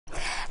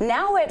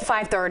Now at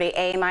 5:30,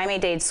 a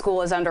Miami-Dade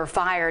school is under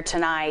fire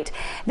tonight.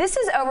 This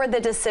is over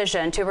the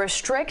decision to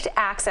restrict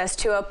access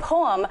to a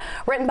poem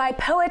written by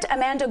poet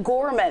Amanda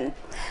Gorman.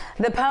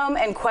 The poem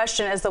in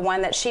question is the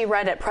one that she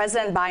read at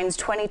President Biden's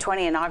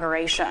 2020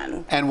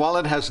 inauguration. And while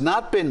it has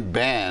not been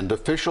banned,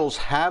 officials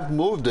have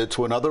moved it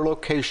to another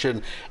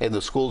location in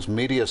the school's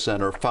media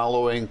center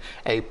following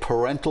a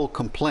parental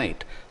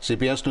complaint.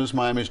 CBS News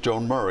Miami's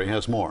Joan Murray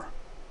has more.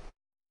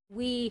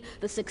 We,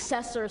 the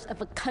successors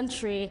of a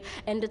country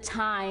and a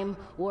time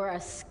where a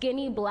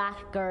skinny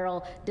black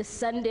girl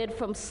descended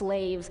from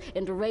slaves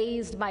and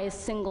raised by a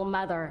single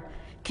mother,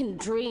 can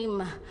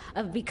dream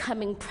of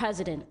becoming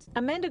president.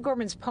 Amanda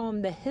Gorman's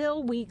poem, The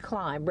Hill We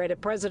Climb, read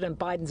at President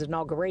Biden's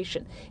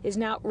inauguration, is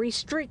now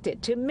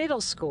restricted to middle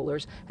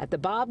schoolers at the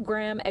Bob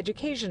Graham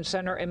Education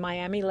Center in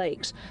Miami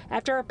Lakes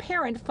after a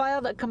parent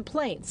filed a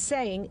complaint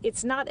saying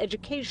it's not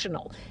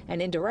educational and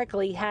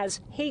indirectly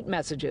has hate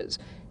messages.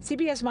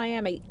 CBS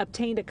Miami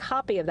obtained a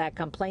copy of that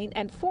complaint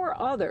and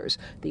 4 others: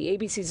 the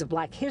ABCs of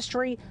Black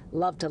History,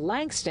 Love to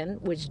Langston,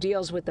 which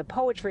deals with the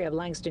poetry of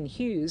Langston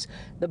Hughes,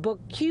 the book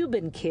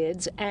Cuban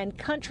Kids, and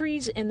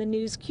Countries in the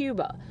News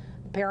Cuba.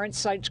 The parent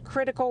cites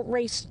critical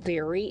race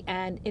theory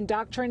and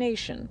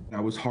indoctrination.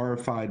 I was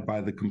horrified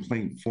by the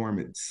complaint form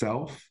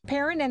itself.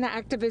 Parent and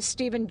activist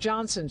Stephen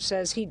Johnson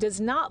says he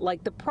does not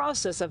like the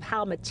process of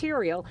how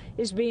material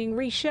is being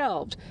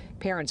reshelved.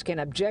 Parents can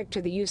object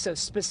to the use of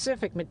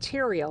specific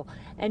material,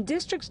 and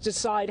districts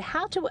decide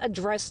how to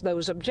address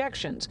those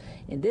objections.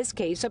 In this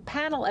case, a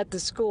panel at the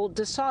school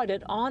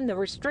decided on the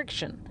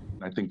restriction.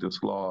 I think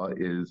this law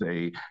is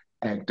an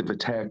active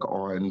attack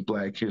on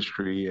Black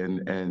history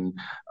and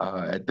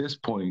at this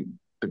point,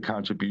 the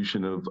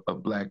contribution of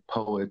Black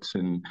poets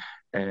and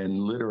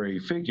literary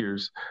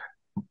figures.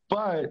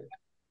 But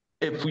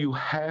if you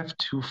have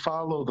to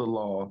follow the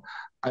law,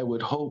 I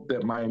would hope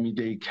that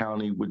Miami-Dade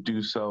County would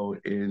do so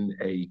in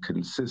a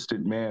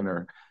consistent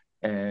manner.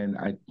 And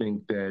I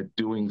think that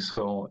doing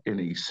so in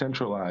a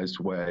centralized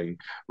way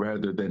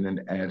rather than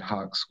an ad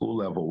hoc school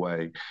level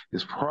way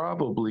is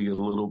probably a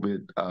little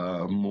bit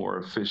more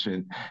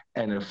efficient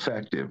and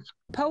effective.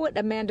 Poet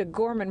Amanda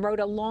Gorman wrote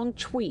a long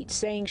tweet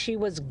saying she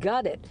was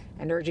gutted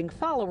and urging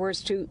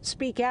followers to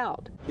speak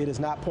out. It is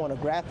not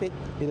pornographic,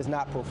 it is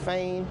not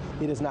profane,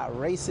 it is not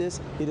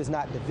racist, it is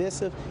not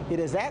divisive. It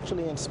is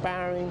actually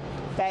inspiring,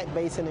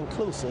 fact-based, and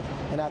inclusive.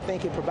 And I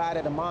think it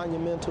provided a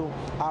monumental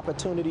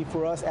opportunity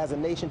for us as a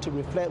nation to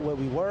reflect where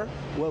we were,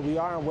 where we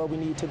are, and where we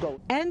need to go.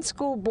 And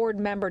school board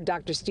member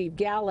Dr. Steve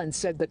Gallen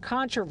said the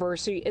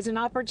controversy is an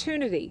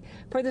opportunity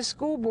for the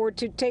school board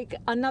to take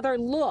another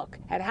look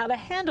at how to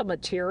handle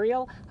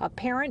material a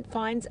parent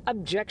finds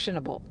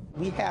objectionable.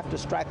 We have to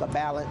strike a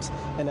balance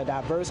in a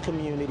diverse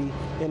community,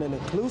 in an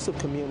inclusive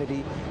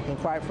community, and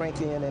quite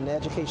frankly in an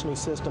educational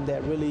system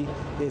that really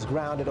is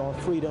grounded on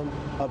freedom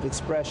of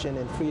expression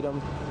and freedom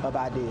of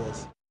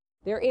ideas.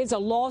 There is a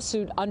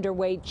lawsuit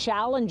underway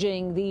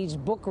challenging these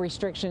book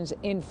restrictions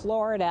in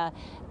Florida,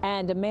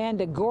 and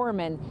Amanda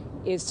Gorman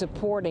is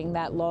supporting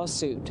that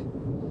lawsuit.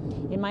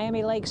 In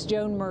Miami Lakes,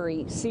 Joan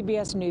Murray,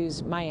 CBS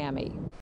News, Miami.